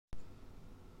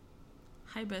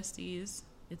Hi, besties.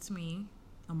 It's me,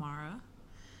 Amara,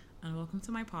 and welcome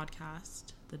to my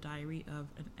podcast, The Diary of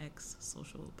an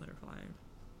Ex-Social Butterfly.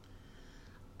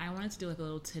 I wanted to do like a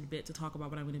little tidbit to talk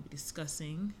about what I'm going to be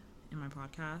discussing in my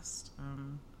podcast.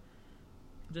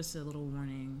 Just a little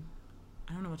warning.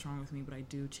 I don't know what's wrong with me, but I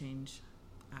do change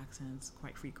accents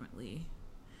quite frequently.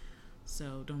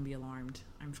 So don't be alarmed.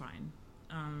 I'm fine.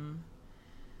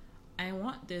 I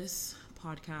want this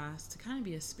podcast to kind of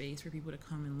be a space for people to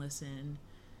come and listen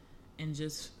and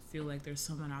just feel like there's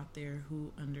someone out there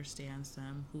who understands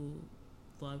them, who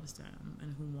loves them,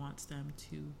 and who wants them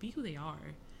to be who they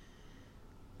are.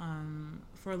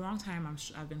 For a long time,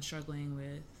 I've been struggling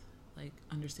with like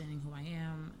understanding who I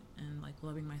am and like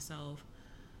loving myself.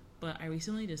 But I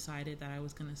recently decided that I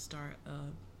was going to start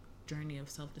a journey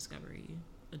of self-discovery,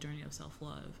 a journey of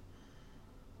self-love.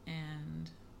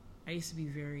 And I used to be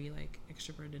very like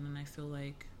extroverted, and I feel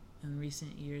like in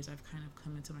recent years I've kind of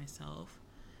come into myself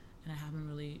and I haven't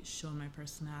really shown my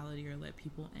personality or let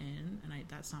people in, and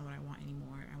that's not what I want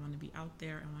anymore. I want to be out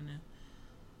there. I want to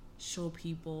show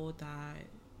people that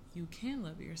you can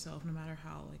love yourself no matter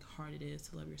how like hard it is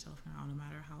to love yourself now, no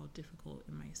matter how difficult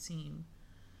it might seem,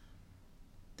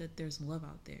 that there's love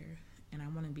out there, and I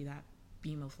want to be that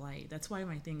beam of light. That's why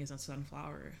my thing is a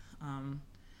sunflower.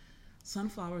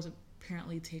 Sunflowers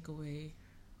apparently take away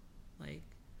like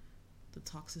the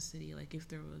toxicity. Like if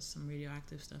there was some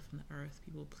radioactive stuff in the earth,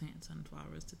 people plant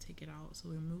sunflowers to take it out, so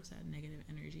it removes that negative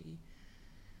energy.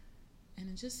 And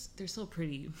it just, they're so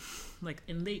pretty. Like,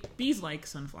 and bees like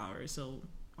sunflowers, so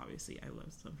obviously I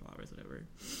love sunflowers, whatever.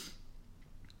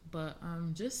 But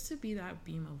just to be that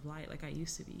beam of light like I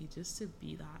used to be, just to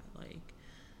be that like,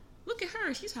 look at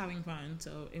her, she's having fun.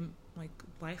 So like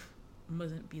life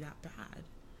mustn't be that bad.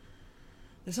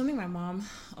 There's something my mom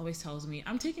always tells me.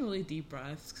 I'm taking really deep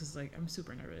breaths because like I'm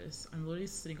super nervous. I'm literally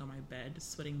sitting on my bed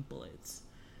sweating bullets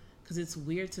because it's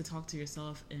weird to talk to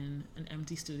yourself in an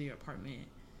empty studio apartment.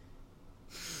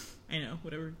 I know,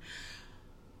 whatever.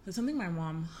 There's something my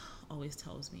mom always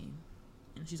tells me,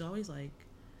 and she's always like,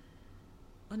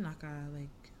 Onaka,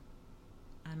 like,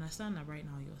 I understand that right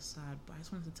now you're sad, but I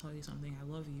just wanted to tell you something.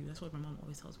 I love you. That's what my mom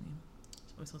always tells me.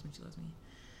 She always tells me she loves me.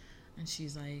 And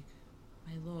she's like,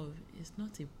 my love, is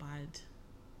not a bad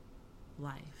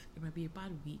life. It might be a bad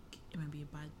week, it might be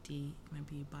a bad day, it might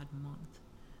be a bad month,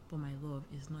 but my love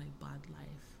is not a bad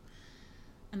life.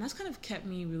 And that's kind of kept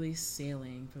me really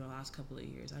sailing for the last couple of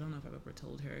years. I don't know if I've ever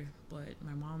told her, but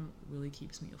my mom really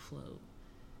keeps me afloat.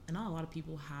 And not a lot of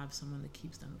people have someone that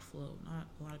keeps them afloat. Not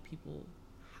a lot of people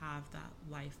have that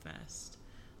life vest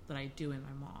that I do in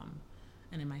my mom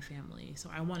and in my family. So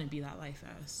I want to be that life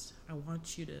vest. I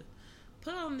want you to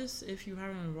put on this if you're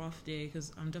having a rough day,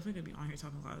 because I'm definitely going to be on here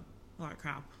talking a lot of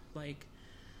crap. Like,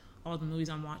 all the movies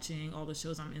I'm watching, all the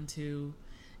shows I'm into.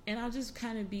 And I'll just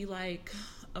kind of be like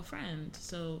a friend.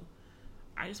 So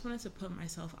I just wanted to put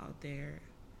myself out there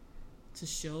to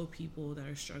show people that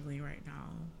are struggling right now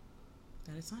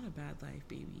that it's not a bad life,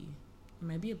 baby. It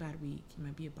might be a bad week. It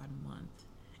might be a bad month.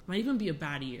 It might even be a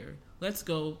bad year. Let's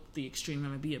go the extreme. It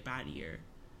might be a bad year.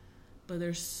 But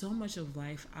there's so much of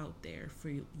life out there for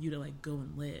you to like go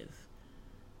and live.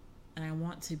 And I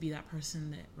want to be that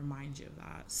person that reminds you of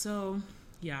that. So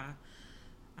yeah,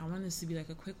 I want this to be like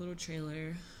a quick little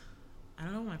trailer. I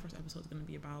don't know what my first episode is going to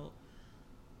be about,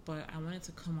 but I wanted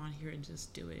to come on here and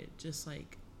just do it. Just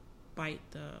like bite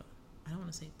the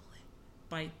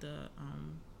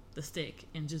stick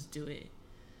and just do it.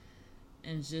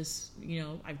 And just,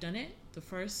 I've done it. The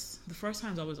first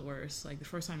time's always the worst. Like the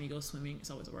first time you go swimming,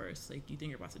 it's always the worst. Like you think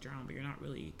you're about to drown, but you're not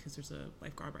really, because there's a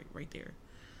lifeguard right there.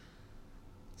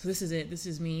 So this is it. This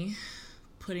is me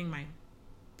putting my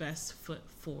best foot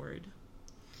forward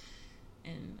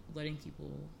and letting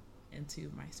people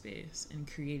into my space and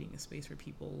creating a space for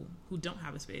people who don't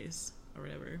have a space or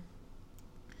whatever.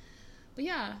 But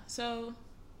yeah, so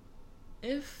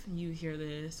if you hear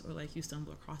this or like you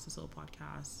stumble across this little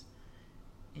podcast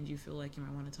and you feel like you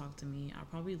might want to talk to me, I'll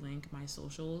probably link my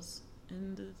socials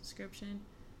in the description.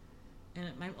 And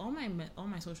all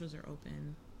my socials are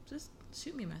open. Just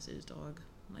shoot me a message, dog.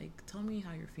 Like, tell me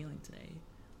how you're feeling today.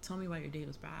 Tell me why your day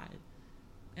was bad.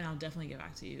 And I'll definitely get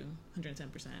back to you 110%.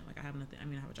 Like, I have nothing. I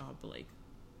mean, I have a job, but like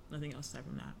nothing else aside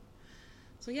from that.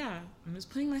 So yeah, I'm just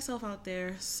putting myself out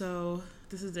there. So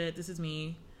this is it. This is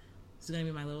me. This is going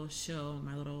to be my little show,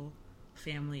 my little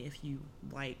family, if you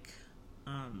like.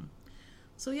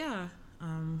 So yeah,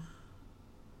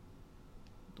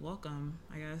 welcome,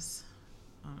 I guess.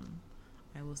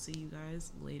 I will see you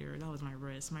guys later. That was my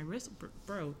wrist. My wrist,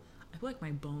 bro, I feel like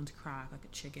my bones crack like a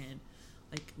chicken.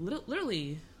 Like,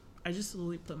 literally, I just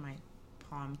literally put my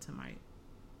palm to my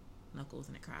knuckles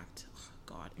and it cracked. Oh,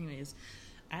 God. Anyways,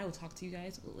 I will talk to you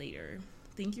guys later.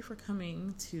 Thank you for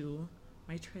coming to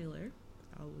my trailer.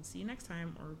 I will see you next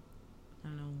time, or I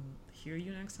don't know, hear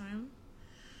you next time.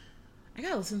 I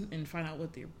gotta listen and find out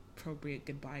what the appropriate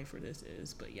goodbye for this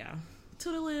is, but yeah.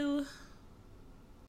 Toodaloo!